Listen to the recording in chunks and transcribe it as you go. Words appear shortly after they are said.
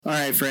All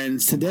right,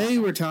 friends. Today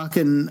we're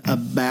talking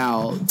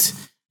about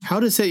how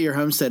to set your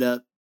homestead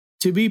up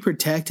to be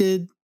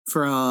protected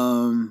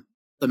from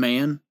the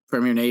man,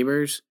 from your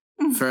neighbors,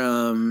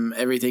 from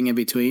everything in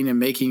between, and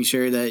making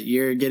sure that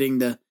you're getting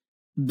the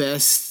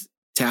best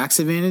tax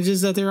advantages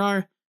that there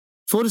are.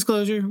 Full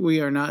disclosure, we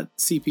are not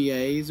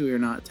CPAs. We are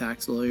not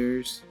tax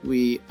lawyers.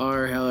 We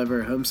are,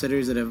 however,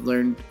 homesteaders that have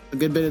learned a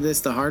good bit of this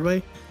the hard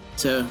way.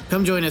 So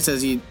come join us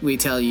as we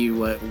tell you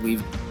what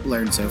we've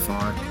learned so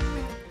far.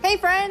 Hey,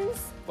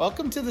 friends.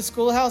 Welcome to the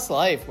Schoolhouse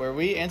Life, where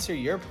we answer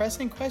your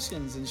pressing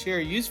questions and share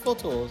useful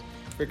tools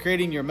for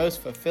creating your most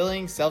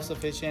fulfilling,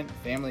 self-sufficient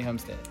family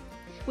homestead.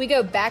 We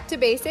go back to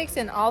basics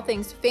in all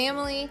things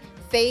family,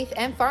 faith,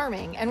 and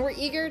farming, and we're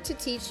eager to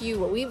teach you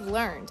what we've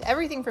learned.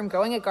 Everything from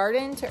growing a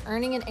garden to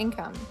earning an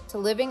income to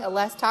living a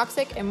less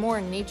toxic and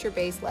more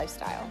nature-based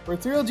lifestyle. We're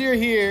thrilled you're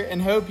here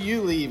and hope you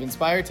leave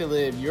inspired to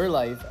live your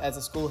life as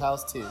a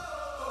schoolhouse too.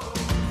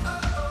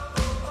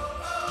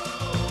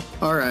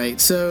 All right,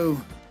 so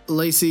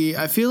Lacey,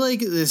 I feel like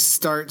this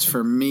starts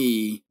for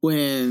me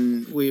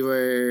when we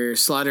were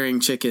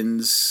slaughtering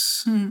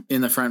chickens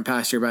in the front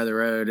pasture by the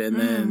road, and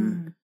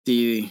then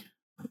the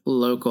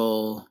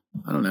local,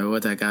 I don't know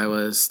what that guy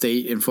was,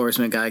 state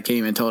enforcement guy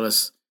came and told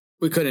us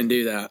we couldn't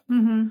do that.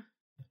 Mm-hmm.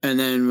 And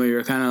then we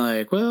were kind of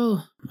like,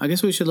 well, I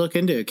guess we should look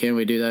into it. Can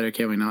we do that or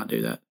can we not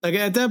do that? Like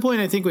at that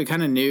point, I think we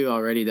kind of knew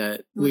already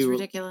that it was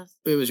ridiculous.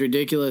 It was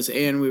ridiculous,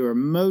 and we were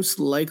most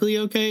likely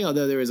okay,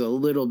 although there was a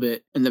little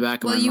bit in the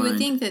back of my mind. Well, you would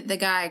think that the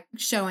guy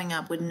showing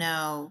up would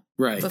know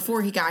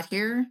before he got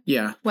here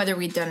whether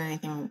we'd done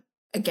anything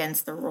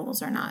against the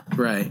rules or not.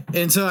 Right.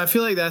 And so I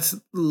feel like that's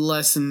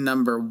lesson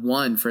number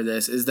one for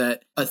this, is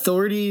that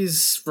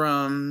authorities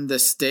from the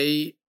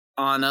state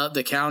on up,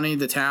 the county,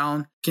 the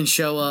town, can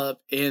show up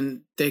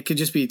and they could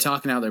just be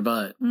talking out their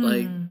butt.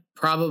 Like,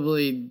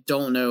 probably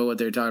don't know what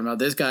they're talking about.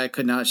 This guy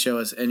could not show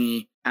us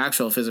any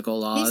actual physical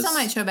laws. He still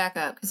might show back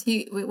up because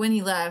when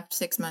he left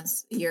 6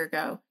 months, a year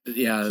ago,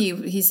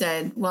 he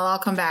said, well, I'll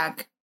come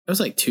back. It was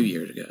like 2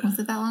 years ago. Was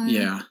it that long ago?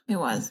 Yeah. It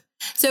was.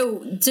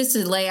 So just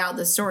to lay out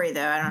the story,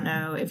 though, I don't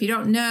know. If you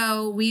don't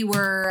know, we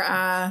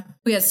had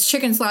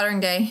chicken slaughtering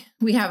day.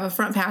 We have a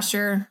front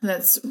pasture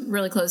that's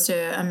really close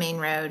to a main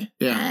road.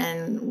 Yeah.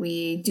 And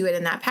we do it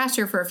in that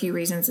pasture for a few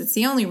reasons. It's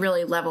the only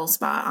really level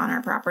spot on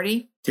our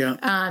property. Yeah.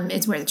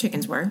 It's where the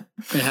chickens were.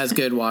 It has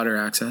good water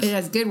access. It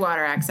has good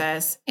water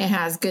access. It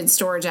has good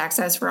storage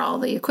access for all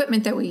the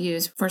equipment that we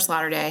use for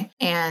slaughter day.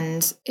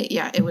 And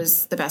it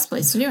was the best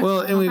place to do it.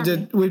 Well, and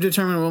we've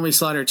determined when we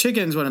slaughter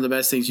chickens, one of the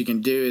best things you can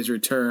do is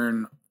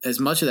return as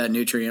much of that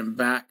nutrient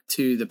back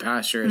to the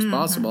pasture as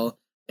possible,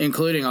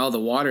 including all the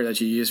water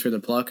that you use for the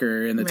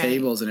plucker and the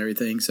tables and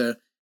everything. So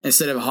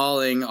instead of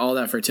hauling all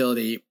that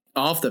fertility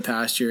off the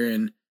pasture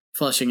and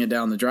flushing it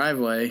down the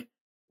driveway,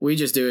 we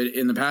just do it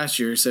in the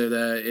pasture so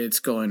that it's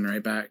going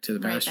right back to the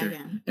pasture.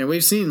 And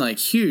we've seen like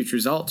huge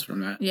results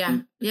from that. Yeah.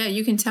 Yeah.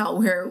 You can tell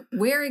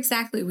where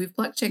exactly we've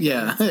plucked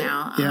chickens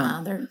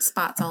now. There are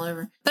spots all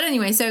over. But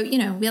anyway, so, we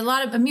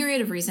had a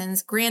myriad of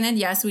reasons. Granted,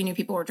 yes, we knew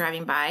people were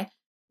driving by.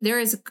 There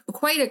is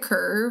quite a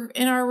curve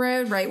in our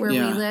road right where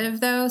we live,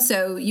 though.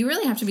 So you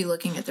really have to be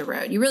looking at the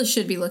road. You really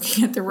should be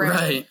looking at the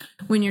road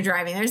when you're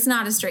driving. There's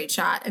not a straight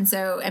shot. And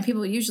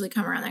people usually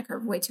come around that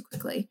curve way too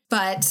quickly.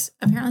 But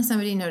apparently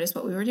somebody noticed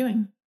what we were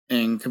doing.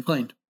 And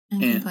complained.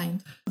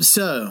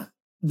 So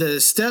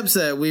the steps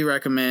that we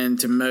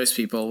recommend to most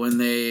people when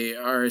they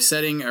are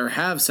setting or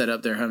have set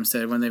up their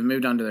homestead, when they've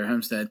moved onto their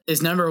homestead,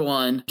 is number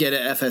one, get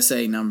an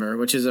FSA number,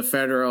 which is a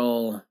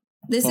federal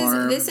This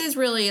is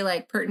really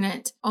like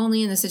pertinent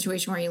only in the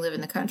situation where you live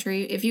in the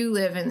country. If you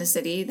live in the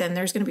city, then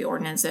there's going to be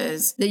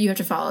ordinances that you have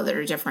to follow that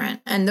are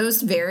different. And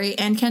those vary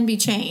and can be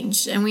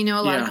changed. And we know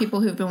a lot of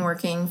people who've been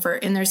working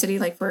in their city,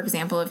 like, for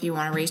example, if you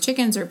want to raise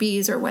chickens or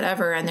bees or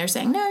whatever, and they're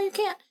saying, no, you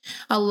can't.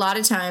 A lot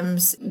of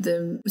times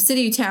the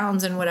city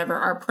towns and whatever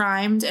are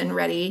primed and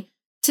ready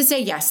to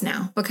say yes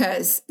now,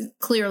 because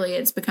clearly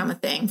it's become a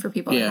thing for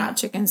people to have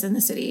chickens in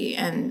the city.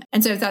 And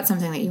so if that's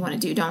something that you want to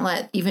do, don't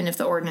let, even if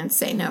the ordinance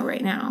say no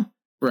right now.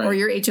 Right. Or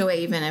your HOA,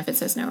 even if it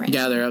says no right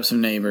now. Gather up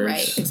some neighbors.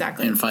 Right,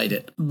 exactly. And fight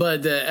it.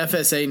 But the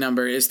FSA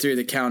number is through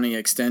the county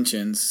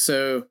extensions.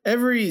 So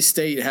every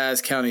state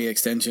has county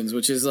extensions,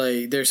 which is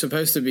like, they're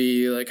supposed to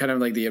be like kind of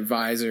like the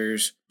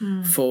advisors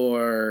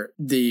for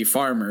the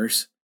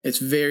farmers. It's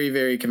very,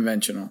 very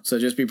conventional. So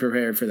just be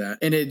prepared for that.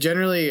 And it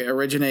generally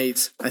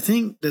originates, I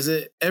think,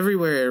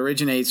 everywhere it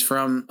originates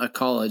from a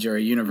college or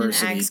a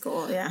university. An ag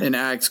school, yeah. An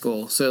ag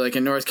school. So like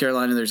in North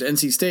Carolina, there's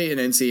NC State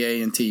and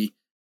NCA&T.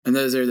 And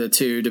those are the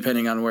two,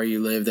 depending on where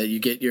you live, that you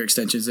get your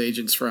extensions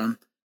agents from.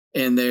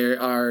 And they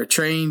are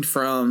trained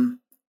from...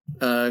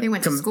 they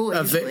went to school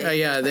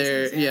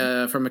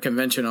usually. From a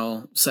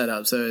conventional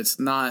setup. So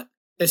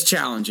it's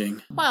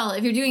challenging. Well,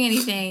 if you're doing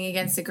anything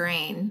against the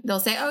grain, they'll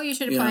say, oh, you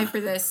should apply for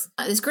this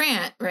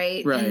grant,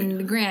 right? And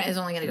the grant is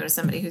only going to go to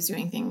somebody who's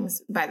doing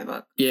things by the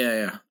book.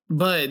 Yeah.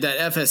 But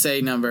that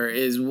FSA number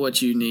is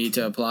what you need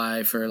to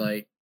apply for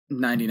like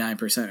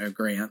 99% of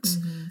grants,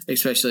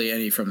 especially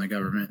any from the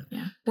government.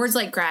 Yeah. Words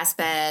like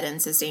grass-fed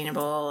and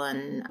sustainable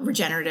and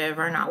regenerative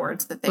are not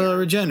words that they Well,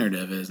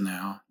 regenerative is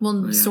now.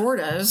 Well, yeah. Sort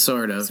of.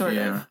 Sort of,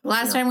 yeah.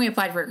 Last time we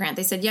applied for a grant,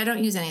 they said,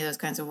 don't use any of those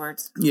kinds of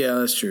words. Yeah,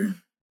 that's true.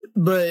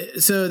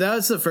 But so that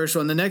was the first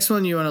one. The next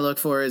one you want to look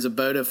for is a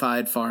bona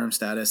fide farm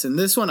status. And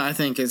this one I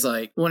think is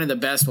like one of the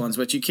best ones,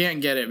 but you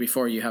can't get it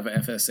before you have a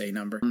FSA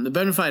number. The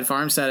bona fide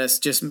farm status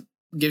just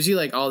gives you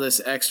like all this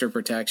extra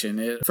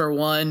protection. For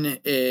one,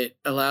 it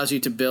allows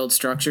you to build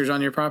structures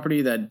on your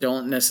property that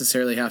don't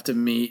necessarily have to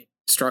meet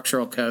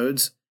structural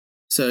codes.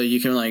 So you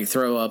can like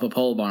throw up a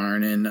pole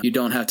barn and you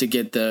don't have to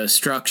get the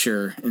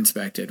structure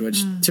inspected,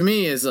 which to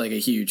me is like a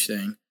huge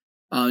thing.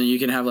 You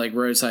can have like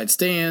roadside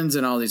stands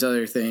and all these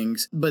other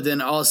things, but then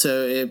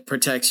also it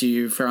protects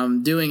you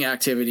from doing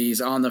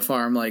activities on the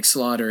farm like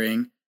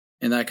slaughtering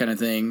and that kind of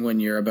thing when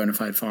you're a bona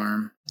fide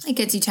farm. It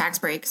gets you tax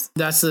breaks.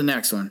 That's the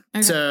next one.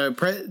 Okay. So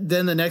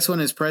then the next one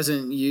is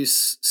present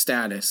use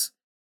status,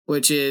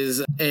 which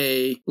is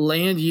a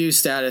land use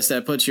status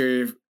that puts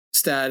your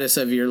status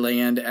of your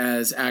land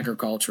as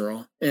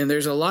agricultural. And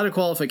there's a lot of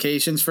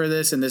qualifications for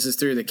this, and this is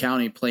through the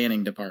county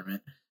planning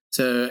department.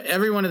 So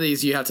every one of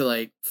these, you have to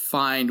like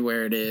find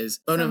where it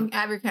is.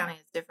 Every county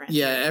is different.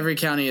 Yeah, every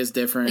county is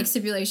different. Like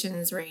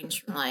stipulations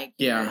range from like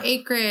your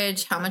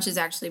acreage, how much is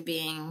actually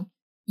being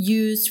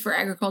used for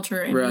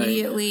agriculture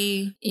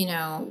immediately,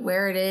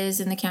 where it is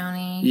in the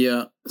county.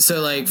 Yeah.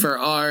 So like for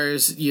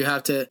ours, you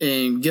have to,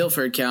 in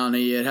Guilford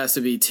County, it has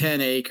to be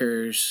 10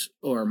 acres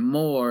or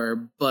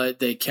more, but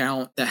they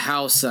count the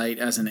house site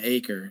as an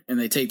acre and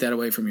they take that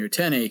away from your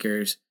 10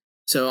 acres.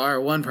 So our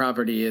one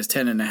property is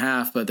 10 and a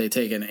half, but they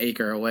take an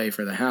acre away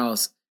for the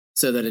house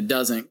so that it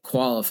doesn't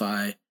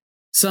qualify.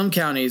 Some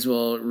counties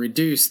will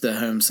reduce the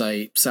home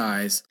site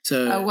size.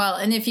 So,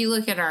 and if you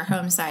look at our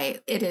home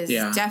site, it is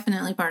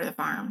definitely part of the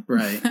farm.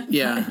 Right.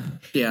 Yeah.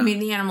 Yeah. I mean,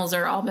 the animals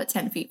are all but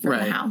 10 feet from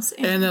the house.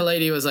 And the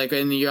lady was like,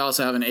 and you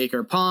also have an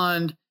acre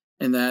pond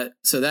and that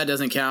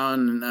doesn't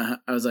count. And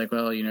I was like,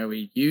 well,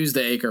 we use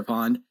the acre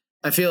pond.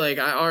 I feel like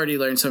I already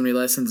learned so many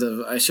lessons of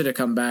I should have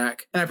come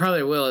back, and I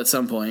probably will at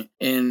some point,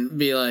 and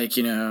be like,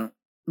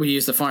 we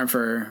use the farm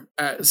for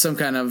some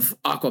kind of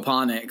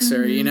aquaponics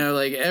or,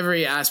 like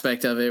every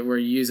aspect of it, we're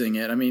using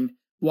it. I mean,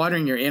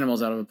 watering your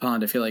animals out of a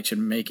pond, I feel like should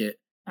make it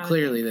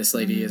clearly this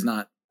lady is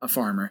not a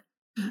farmer.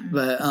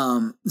 But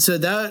so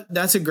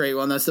that's a great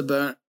one. That's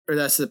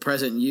the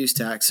present use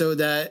tax. So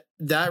that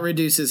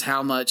reduces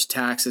how much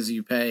taxes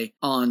you pay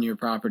on your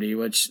property,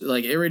 which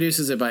like it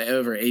reduces it by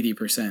over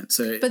 80%.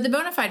 So, but the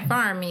bona fide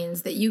farm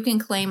means that you can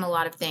claim a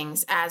lot of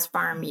things as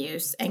farm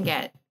use and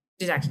get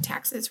deducted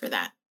taxes for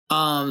that.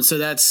 So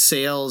that's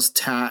sales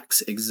tax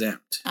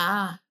exempt,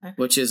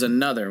 which is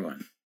another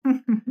one.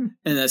 And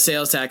the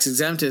sales tax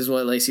exempt is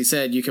what Lacey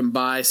said. You can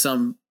buy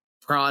some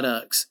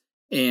products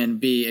and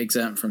be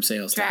exempt from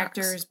sales tax.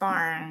 Tractors,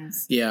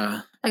 barns.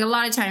 Yeah. Like a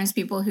lot of times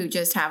people who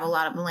just have a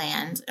lot of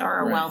land or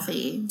are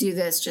wealthy do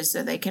this just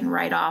so they can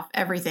write off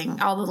everything,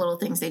 all the little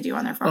things they do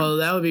on their farm. Well,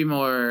 that would be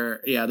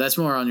more, that's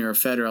more on your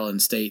federal and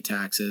state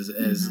taxes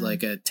as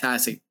like a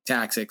tax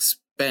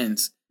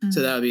expense.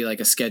 So that would be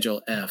like a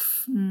Schedule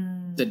F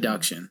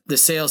deduction. The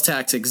sales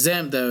tax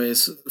exempt, though,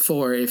 is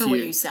for what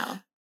you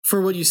sell.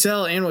 For what you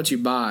sell and what you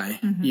buy,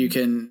 you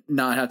can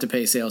not have to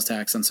pay sales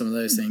tax on some of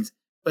those things.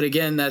 But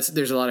again,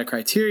 there's a lot of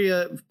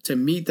criteria to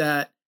meet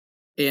that,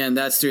 and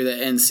that's through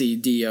the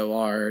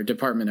NCDOR,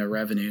 Department of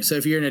Revenue. So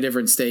if you're in a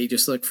different state,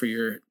 just look for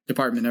your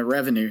Department of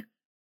Revenue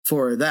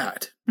for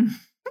that.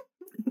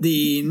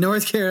 The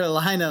North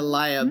Carolina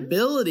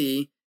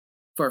liability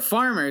for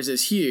farmers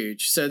is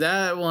huge. So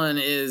that one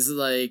is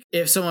like,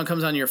 if someone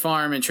comes on your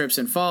farm and trips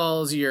and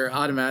falls, you're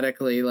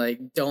automatically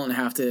like, don't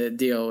have to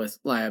deal with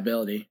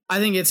liability. I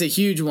think it's a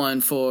huge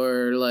one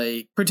for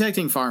like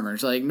protecting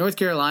farmers. Like North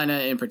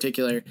Carolina in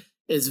particular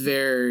is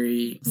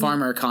very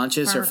farmer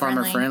conscious or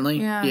farmer friendly.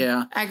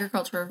 Yeah.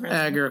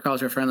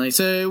 Agriculture friendly.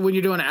 So when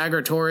you're doing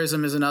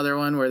agritourism is another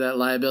one where that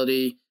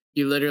liability,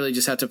 you literally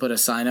just have to put a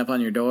sign up on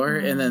your door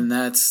and then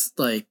that's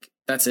it.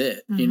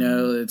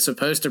 It's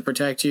supposed to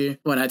protect you.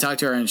 When I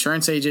talked to our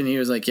insurance agent, he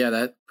was like, yeah,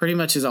 that pretty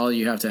much is all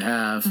you have to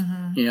have.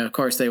 Of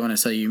course they want to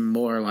sell you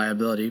more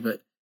liability,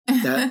 but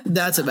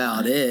that's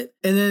about it.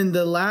 And then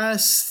the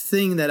last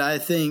thing that I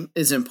think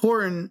is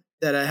important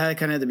that I had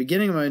kind of at the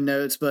beginning of my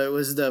notes, but it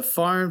was the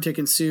Farm to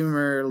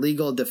Consumer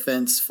Legal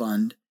Defense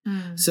Fund.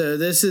 So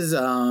this is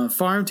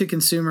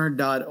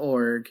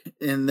farmtoconsumer.org,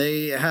 and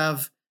they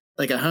have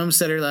like a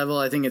homesteader level.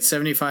 I think it's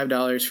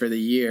 $75 for the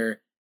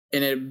year.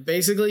 And it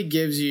basically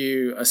gives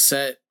you a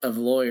set of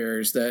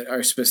lawyers that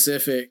are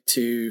specific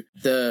to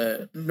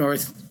the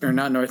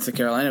not North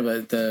Carolina,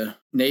 but the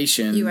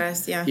nation.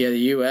 U.S., yeah. Yeah, the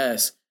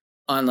U.S.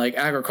 on like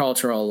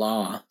agricultural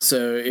law.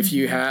 So if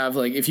you have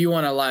if you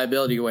want a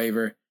liability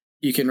waiver,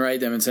 you can write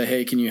them and say,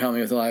 hey, can you help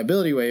me with a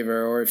liability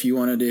waiver? Or if you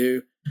want to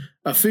do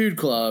a food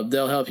club,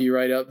 they'll help you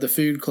write up the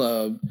food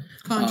club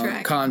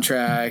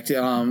contract.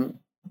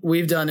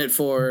 We've done it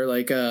for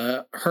like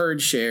a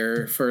herd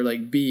share for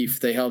like beef.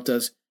 They helped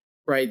us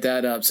write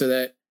that up so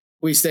that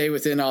we stay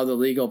within all the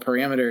legal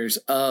parameters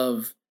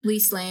of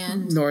Lease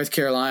land. North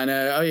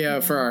Carolina. Oh, yeah,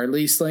 for our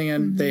lease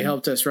land. They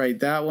helped us write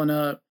that one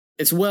up.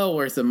 It's well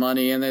worth the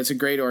money, and it's a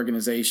great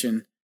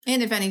organization.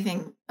 And if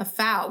anything,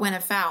 went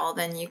afoul,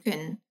 then you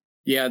can...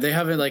 Yeah, they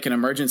have like an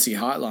emergency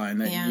hotline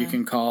that you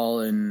can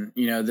call, and,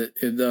 you know,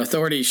 the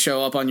authorities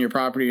show up on your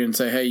property and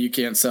say, hey, you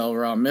can't sell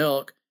raw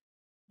milk.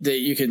 That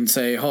you can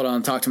say, hold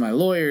on, talk to my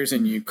lawyers,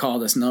 and you call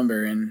this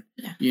number. And,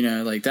 you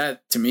know, like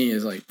that to me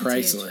is like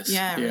priceless.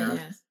 Yeah, it really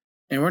is.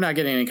 And we're not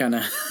getting any kind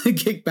of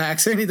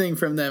kickbacks or anything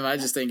from them. I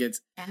just think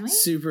it's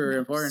super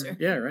important. Sure.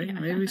 Yeah, right.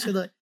 Maybe we should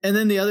And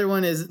then the other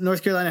one is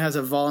North Carolina has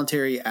a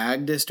voluntary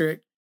ag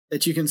district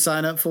that you can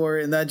sign up for.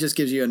 And that just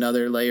gives you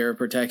another layer of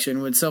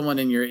protection. When someone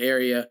in your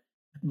area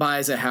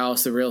buys a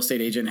house, the real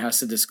estate agent has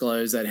to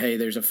disclose that, hey,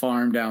 there's a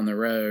farm down the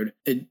road.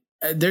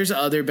 There's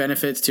other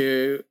benefits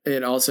to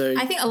it also.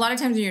 I think a lot of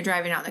times when you're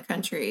driving out in the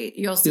country,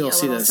 you'll see a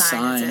little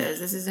sign that says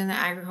this is in the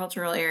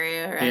agricultural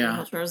area or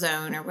agricultural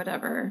zone or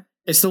whatever.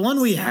 It's the one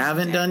we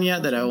haven't done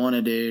yet that I want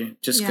to do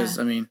just because,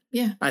 I mean,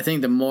 I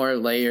think the more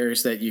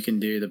layers that you can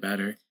do, the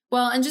better.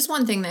 Well, and just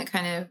one thing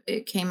that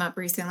it came up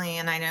recently,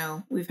 and I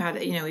know we've had,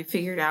 we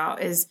figured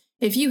out is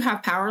if you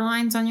have power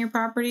lines on your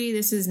property,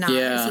 this is not,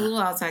 it's a little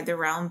outside the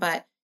realm,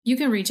 but you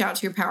can reach out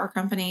to your power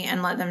company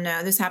and let them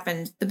know this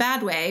happened the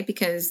bad way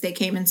because they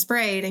came and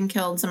sprayed and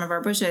killed some of our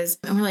bushes.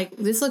 And we're like,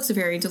 this looks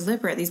very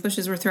deliberate. These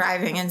bushes were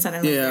thriving and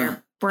suddenly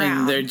they're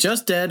brown. And they're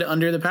just dead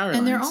under the power lines.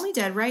 And they're only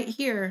dead right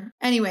here.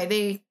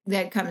 Anyway, they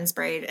had come and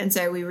sprayed. And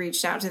so we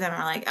reached out to them and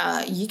we're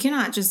like, you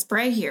cannot just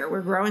spray here.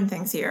 We're growing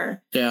things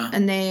here. Yeah.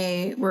 And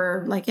they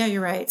were like, yeah,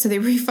 you're right. So they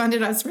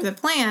refunded us for the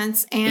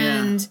plants.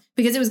 And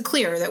because it was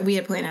clear that we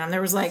had planted them, there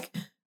was like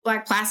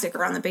black plastic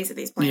around the base of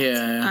these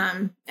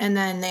plants. And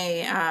then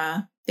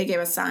they gave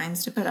us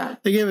signs to put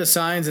up. They gave us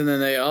signs, and then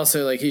they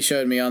also, like, he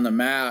showed me on the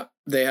map,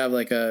 they have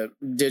like a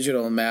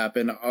digital map,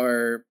 and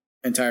our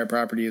entire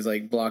property is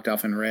like blocked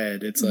off in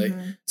red. It's like,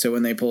 so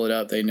when they pull it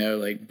up, they know,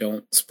 like,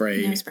 don't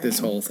spray this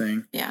whole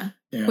thing. Yeah.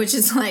 Which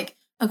is like,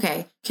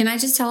 okay, can I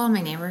just tell all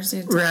my neighbors?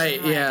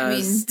 Right, I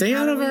mean, stay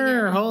out of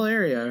our whole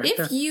area.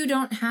 If you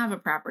don't have a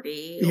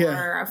property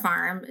or a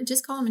farm,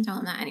 just call them and tell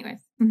them that anyways.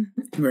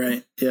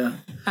 Right, yeah.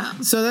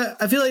 So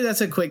I feel like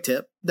that's a quick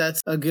tip.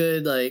 That's a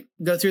good, like,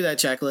 go through that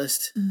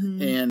checklist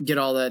and get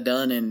all that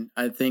done. And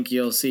I think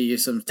you'll see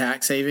some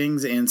tax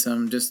savings and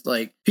some just,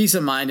 like, peace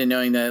of mind in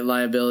knowing that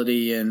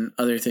liability and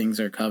other things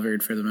are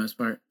covered for the most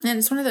part. And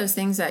it's one of those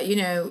things that,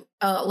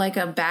 like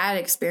a bad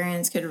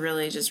experience could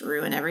really just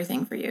ruin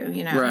everything for you.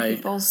 Right.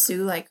 People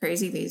sue like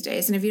crazy these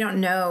days. And if you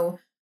don't know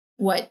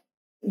what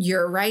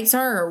your rights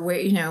are or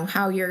where,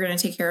 how you're going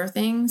to take care of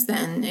things,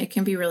 then it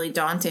can be really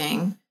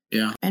daunting.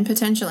 Yeah. And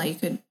potentially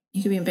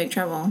you could be in big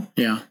trouble.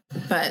 Yeah.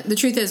 But the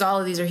truth is all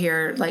of these are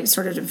here like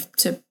sort of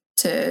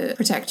to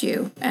protect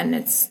you. And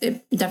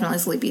it definitely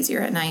sleep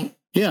easier at night.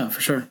 Yeah, for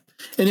sure.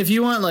 And if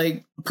you want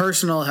like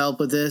personal help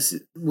with this,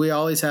 we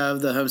always have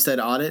the homestead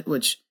audit,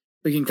 which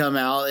we can come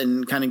out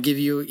and kind of give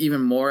you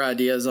even more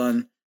ideas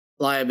on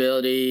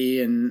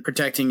liability and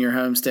protecting your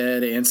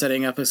homestead and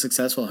setting up a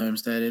successful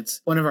homestead.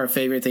 It's one of our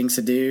favorite things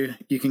to do.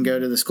 You can go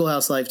to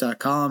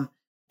theschoolhouselife.com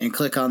and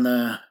click on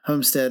the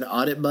homestead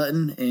audit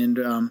button,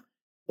 and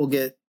we'll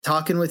get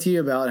talking with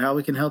you about how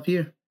we can help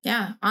you.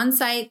 Yeah, on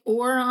site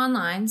or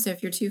online. So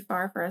if you're too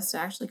far for us to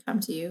actually come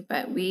to you,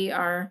 but we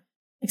are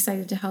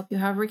excited to help you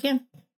however we can.